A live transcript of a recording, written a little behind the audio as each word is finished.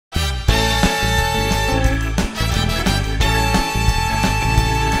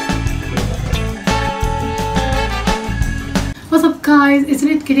guys, isn't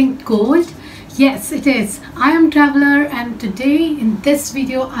it getting cold? Yes, it is. I am Traveler, and today in this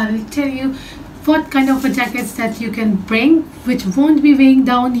video I will tell you what kind of jackets that you can bring which won't be weighing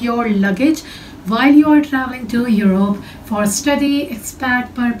down your luggage while you are traveling to Europe for study,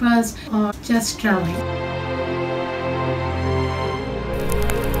 expat purpose, or just traveling.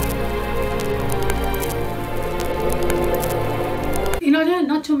 In order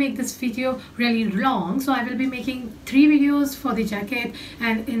not to make this video really long, so I will be making 3 videos for the jacket,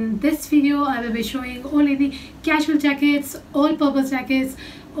 and in this video I will be showing only the casual jackets, all-purpose jackets,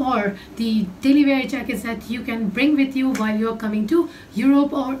 or the daily wear jackets that you can bring with you while you're coming to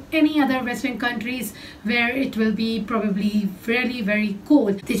Europe or any other Western countries where it will be probably very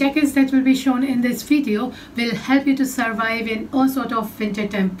cold. The jackets that will be shown in this video will help you to survive in all sort of winter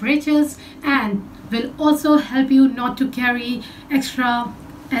temperatures and will also help you not to carry extra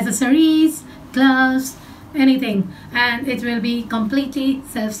accessories, gloves, anything, and it will be completely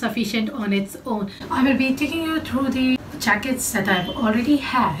self-sufficient on its own. I will be taking you through the jackets that I've already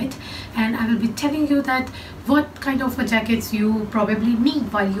had, and I will be telling you that what kind of jackets you probably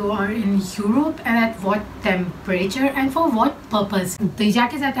need while you are in Europe and at what temperature and for what purpose. The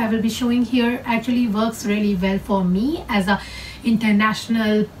jacket that I will be showing here actually works really well for me as a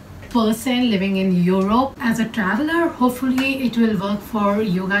international person living in Europe. As a traveler, hopefully it will work for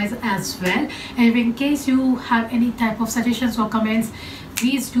you guys as well, and in case you have any type of suggestions or comments,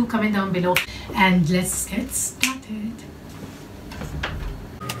 please do comment down below, and let's get started.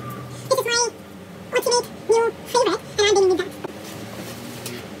 This is my ultimate new favorite, and I'm dealing with that.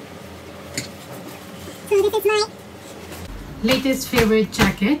 So this is my latest favorite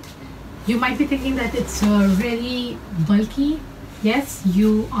jacket. You might be thinking that it's really bulky. Yes,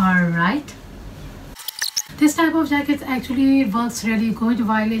 you are right. This type of jacket actually works really good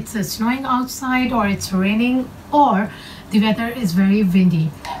while it's snowing outside or it's raining or the weather is very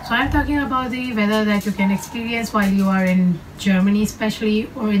windy. So I'm talking about the weather that you can experience while you are in Germany especially,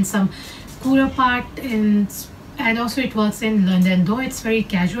 or in some cooler part and also it works in London, though it's very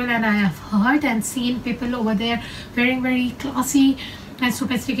casual, and I have heard and seen people over there wearing very classy and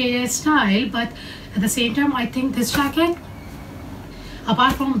sophisticated style. But at the same time, I think this jacket,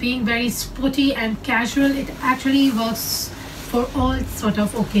 apart from being very sporty and casual, it actually works for all sort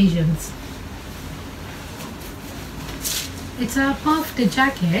of occasions. It's a puffed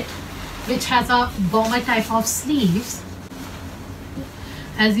jacket which has a bomber type of sleeves.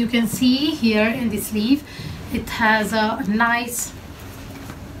 As you can see here in the sleeve, it has a nice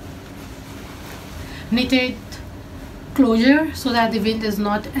knitted closure so that the wind is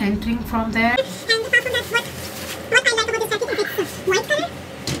not entering from there. and apart from that, what I like about this jacket is its white color,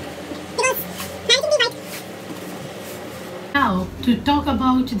 because mine can be white. Now, to talk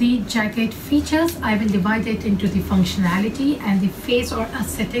about the jacket features, I will divide it into the functionality and the face or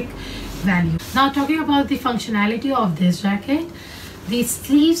aesthetic value. Now, talking about the functionality of this jacket, the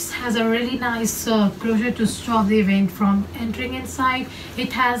sleeves has a really nice closure to stop the wind from entering inside.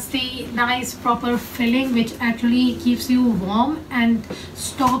 It has the nice proper filling which actually keeps you warm and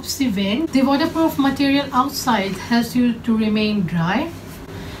stops the wind. The waterproof material outside helps you to remain dry.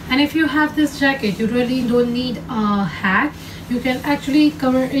 And if you have this jacket, you really don't need a hat. You can actually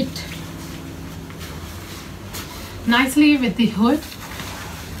cover it nicely with the hood.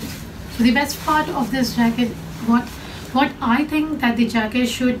 So the best part of this jacket, what I think that the jacket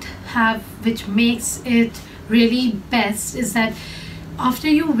should have, which makes it really best, is that after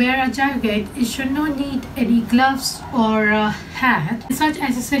you wear a jacket, it should not need any gloves or a hat. Such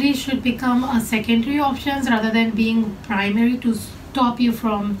accessories should become a secondary options rather than being primary to stop you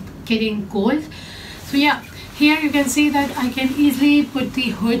from getting cold. So yeah, here you can see that I can easily put the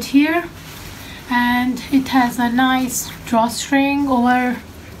hood here, and it has a nice drawstring over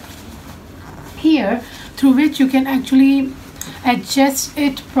here through which you can actually adjust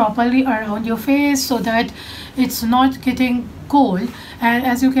it properly around your face so that it's not getting cold. And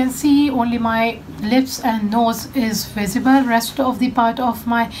as you can see, only my lips and nose is visible. Rest of the part of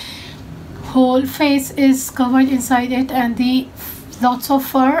my whole face is covered inside it, and the lots of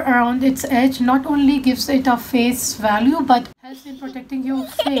fur around its edge not only gives it a face value but helps in protecting your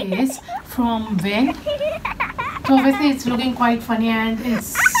face from wind. So obviously it's looking quite funny, and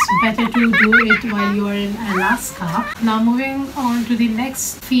it's better to do it while you're in Alaska. Now moving on to the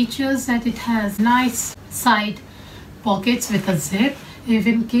next features, that it has nice side pockets with a zip. If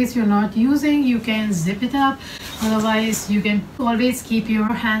in case you're not using, you can zip it up. Otherwise you can always keep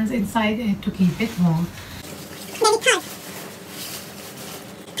your hands inside it to keep it warm. Then it has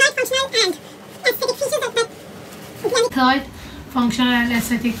functional and aesthetic features that Third functional and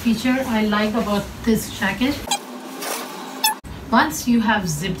aesthetic feature I like about this jacket, once you have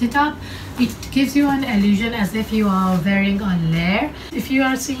zipped it up, it gives you an illusion as if you are wearing a layer. If you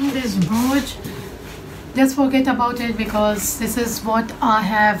are seeing this brooch, just forget about it, because this is what I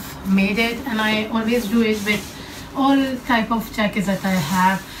have made it, and I always do it with all type of jackets that I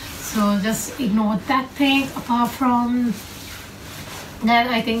have. So just ignore that thing. Apart from that,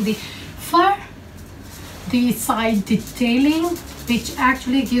 I think the fur, the side detailing, which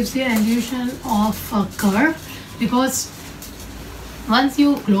actually gives the illusion of a curve, because once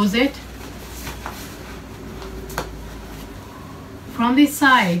you close it from the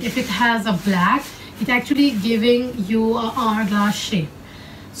side, if it has a black, it actually giving you a hourglass shape.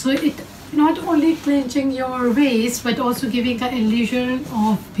 So it not only clenching your waist but also giving an illusion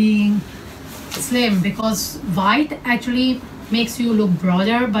of being slim, because white actually makes you look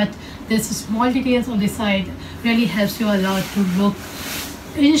broader, but this small details on the side really helps you a lot to look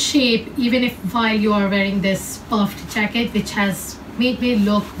in shape, even if while you are wearing this puffed jacket, which has made me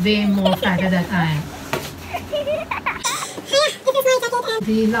look way more fatter than I am.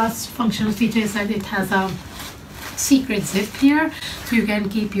 The last functional feature is that it has a secret zip here, so you can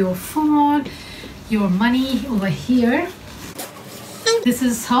keep your phone, your money over here. This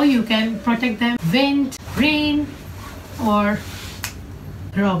is how you can protect them wind, rain, or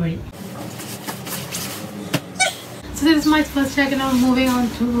robbery. So this is my first jacket. Now moving on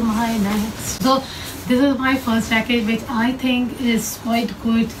to my next. So this is my first jacket, which I think is quite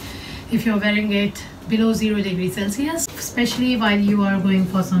good if you're wearing it below 0 degrees Celsius, especially while you are going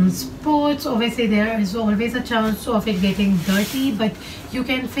for some sports. Obviously there is always a chance of it getting dirty, but you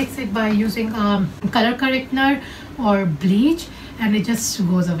can fix it by using a color corrector or bleach, and it just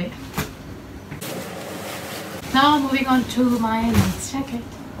goes away. Now moving on to my next jacket.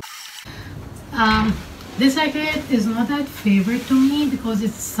 This jacket is not that favorite to me because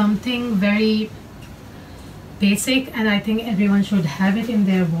it's something very basic, and I think everyone should have it in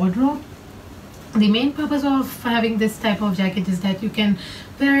their wardrobe. The main purpose of having this type of jacket is that you can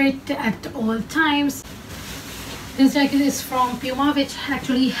wear it at all times. This jacket is from Puma, which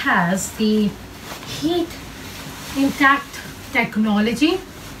actually has the heat intact technology.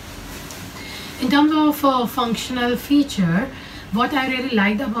 In terms of functional feature, what I really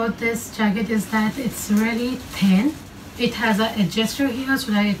liked about this jacket is that it's really thin. It has an adjuster here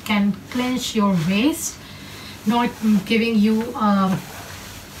so that it can clench your waist, not giving you a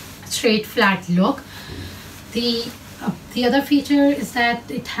straight flat look. The other feature is that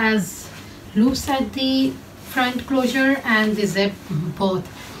it has loops at the front closure and the zip both.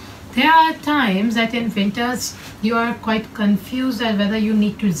 There are times that in winters you are quite confused at whether you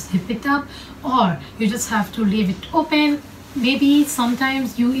need to zip it up or you just have to leave it open. Maybe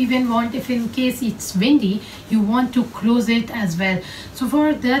sometimes you even want, if in case it's windy, you want to close it as well. So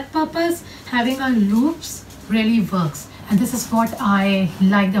for that purpose, having a loops really works. And this is what I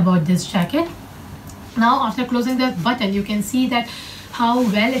liked about this jacket. Now after closing the button, you can see that how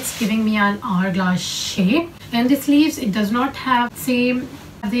well it's giving me an hourglass shape. And the sleeves, it does not have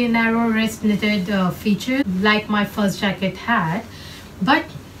the narrow wrist knitted feature like my first jacket had, but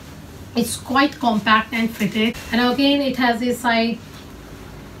it's quite compact and fitted. And again, it has a side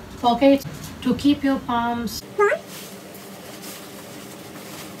pocket to keep your palms.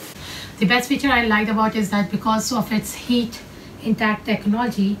 The best feature I liked about is that because of its heat intact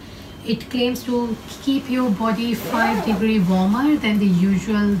technology, it claims to keep your body 5 degrees warmer than the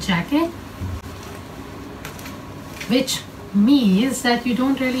usual jacket, which means that you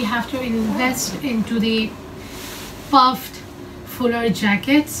don't really have to invest into the puffed fuller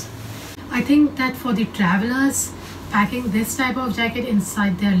jackets. I think that for the travelers, packing this type of jacket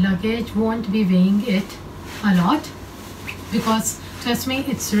inside their luggage won't be weighing it a lot, because trust me,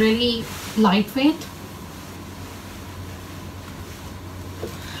 it's really lightweight.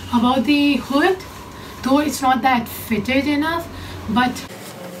 About the hood, though it's not that fitted enough, but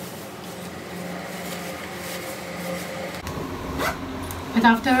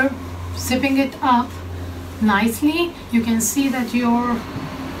after zipping it up nicely, you can see that your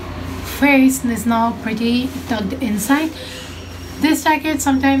face is now pretty tucked inside. This jacket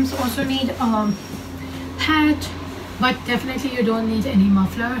sometimes also need a hat, but definitely you don't need any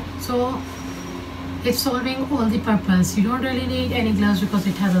muffler, so it's solving all the purpose. You don't really need any gloves because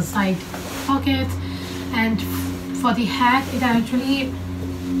it has a side pocket, and for the hat it actually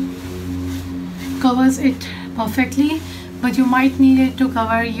covers it perfectly, but you might need it to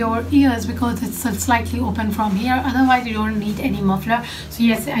cover your ears because it's slightly open from here. Otherwise you don't need any muffler. So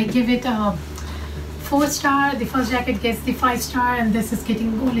yes, I give it a 4 star. The first jacket gets the 5 star and this is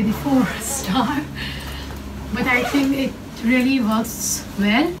getting only the 4 star. But I think it really works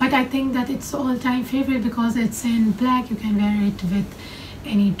well. But I think that it's all-time favorite because it's in black. You can wear it with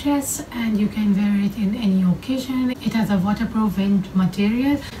any dress and you can wear it in any occasion. It has a waterproof wind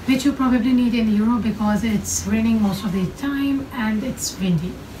material, which you probably need in Europe because it's raining most of the time and it's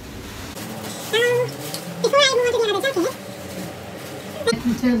windy. Before I move on to the other jacket, let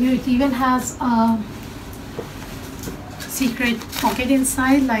me tell you, it even has a secret pocket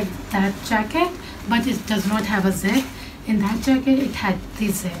inside like that jacket, but it does not have a zip. In that jacket it had the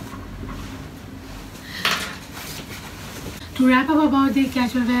zip. To wrap up about the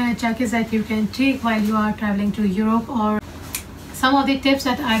casual wear jackets that you can take while you are traveling to Europe, or some of the tips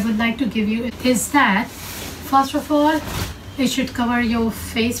that I would like to give you is that first of all, it should cover your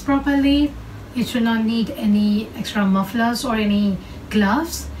face properly. It should not need any extra mufflers or any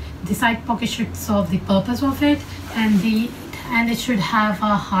gloves. The side pocket should serve the purpose of it, and it should have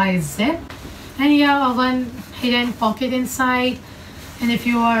a high zip, and you have one hidden pocket inside. And if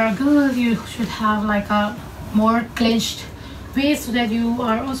you are a girl, you should have like a more clinched waist so that you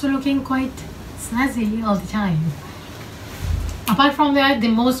are also looking quite snazzy all the time. Apart from that, the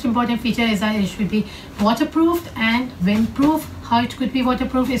most important feature is that it should be waterproofed and windproof. How it could be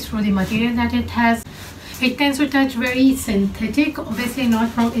waterproof is through the material that it has. It tends to touch very synthetic, obviously not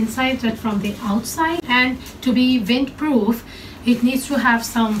from inside but from the outside. And to be windproof, it needs to have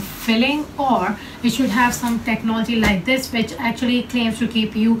some filling, or it should have some technology like this, which actually claims to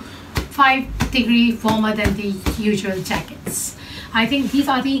keep you 5 degrees warmer than the usual jackets. I think these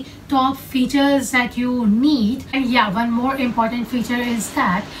are the top features that you need. And yeah, one more important feature is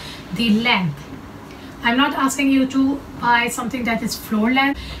that the length. I'm not asking you to buy something that is floor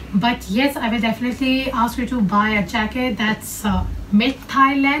length, but yes, I will definitely ask you to buy a jacket that's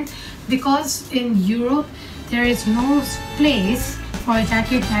mid-thigh length, because in Europe there is no place for a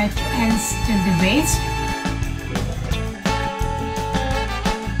jacket that ends till the waist.